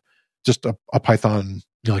of just a Python,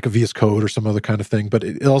 like a VS Code or some other kind of thing. But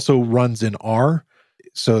it also runs in R,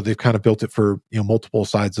 so they've kind of built it for multiple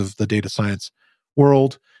sides of the data science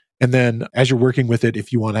world. And then, as you're working with it,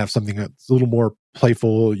 if you want to have something that's a little more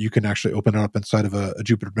playful, you can actually open it up inside of a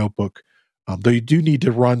Jupyter notebook. Though you do need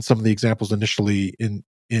to run some of the examples initially in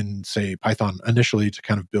say Python initially to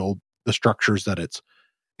kind of build the structures that it's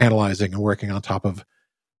analyzing and working on top of.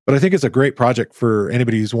 But I think it's a great project for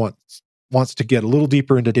anybody who wants to get a little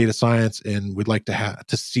deeper into data science and would like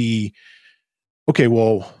to see, okay,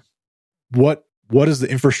 well, what does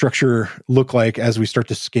the infrastructure look like as we start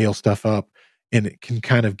to scale stuff up? And it can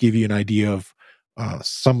kind of give you an idea of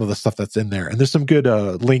some of the stuff that's in there. And there's some good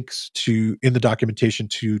links in the documentation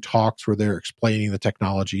to talks where they're explaining the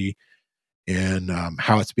technology and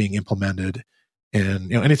how it's being implemented.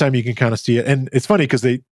 And anytime you can kind of see it. And it's funny because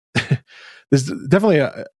there's definitely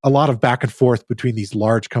a lot of back and forth between these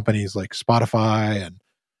large companies like Spotify and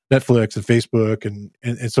Netflix and Facebook and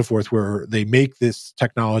so forth, where they make this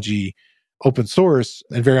technology open source.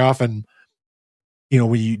 And very often,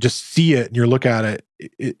 when you just see it and you look at it,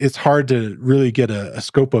 it's hard to really get a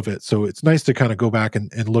scope of it. So it's nice to kind of go back and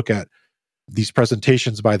look at these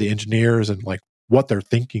presentations by the engineers and like what their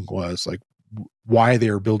thinking was, like why they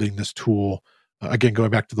are building this tool. Again, going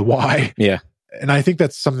back to the why. Yeah. And I think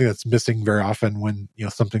that's something that's missing very often when,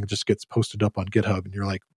 something just gets posted up on GitHub and you're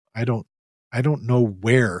like, I don't know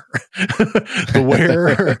where, the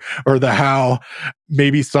where or the how.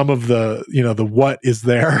 Maybe some of the, the what is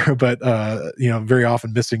there, but, very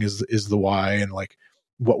often missing is the why and like,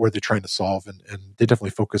 what were they trying to solve? And they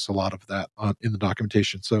definitely focus a lot of that in the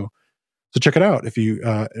documentation. So check it out if you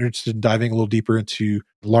are interested in diving a little deeper into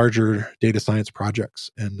larger data science projects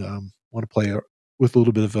and want to play with a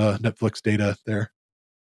little bit of Netflix data there.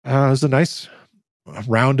 It was a nice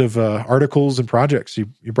round of articles and projects you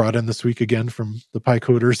brought in this week again from the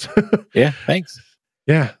PyCoders. Yeah, thanks.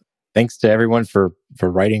 Yeah. Thanks to everyone for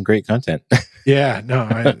writing great content. Yeah, no,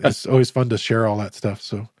 it's always fun to share all that stuff.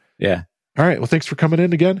 So yeah. All right. Well, thanks for coming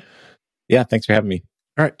in again. Yeah, thanks for having me.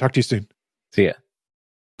 All right. Talk to you soon. See ya.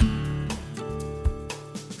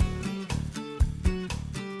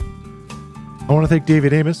 I want to thank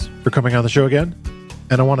David Amos for coming on the show again.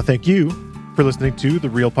 And I want to thank you for listening to the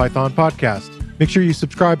Real Python Podcast. Make sure you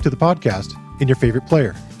subscribe to the podcast in your favorite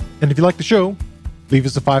player. And if you like the show, leave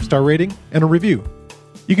us a 5-star rating and a review.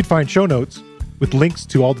 You can find show notes with links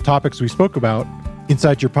to all the topics we spoke about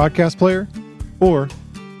inside your podcast player or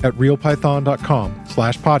at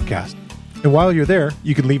realpython.com/podcast. And while you're there,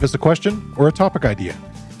 you can leave us a question or a topic idea.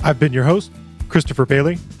 I've been your host, Christopher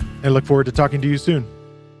Bailey, and I look forward to talking to you soon.